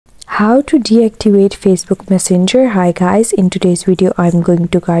How to deactivate Facebook Messenger. Hi guys, in today's video I'm going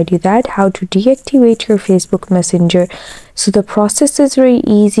to guide you that how to deactivate your Facebook Messenger. So the process is very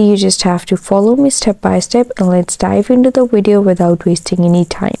easy. You just have to follow me step by step, and let's dive into the video without wasting any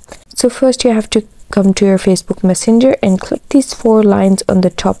time. So first you have to come to your Facebook Messenger and click these 4 lines on the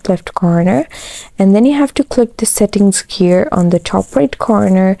top left corner, and then you have to click the settings here on the top right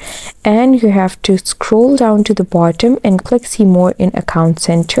corner, and you have to scroll down to the bottom and click see more in account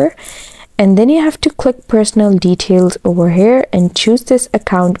center, and then you have to click personal details over here and choose this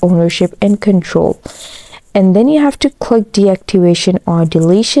account ownership and control, and then you have to click deactivation or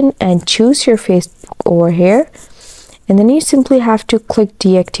deletion and choose your Facebook over here. And then you simply have to click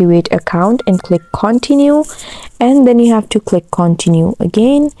deactivate account and click continue, and then you have to click continue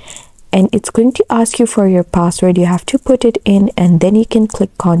again, and it's going to ask you for your password. You have to put it in, and then you can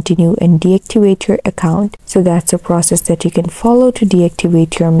click continue and deactivate your account. So that's a process that you can follow to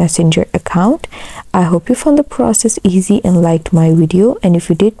deactivate your Messenger account. I hope you found the process easy and liked my video, and if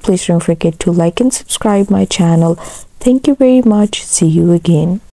you did, please don't forget to like and subscribe my channel. Thank you very much. See you again.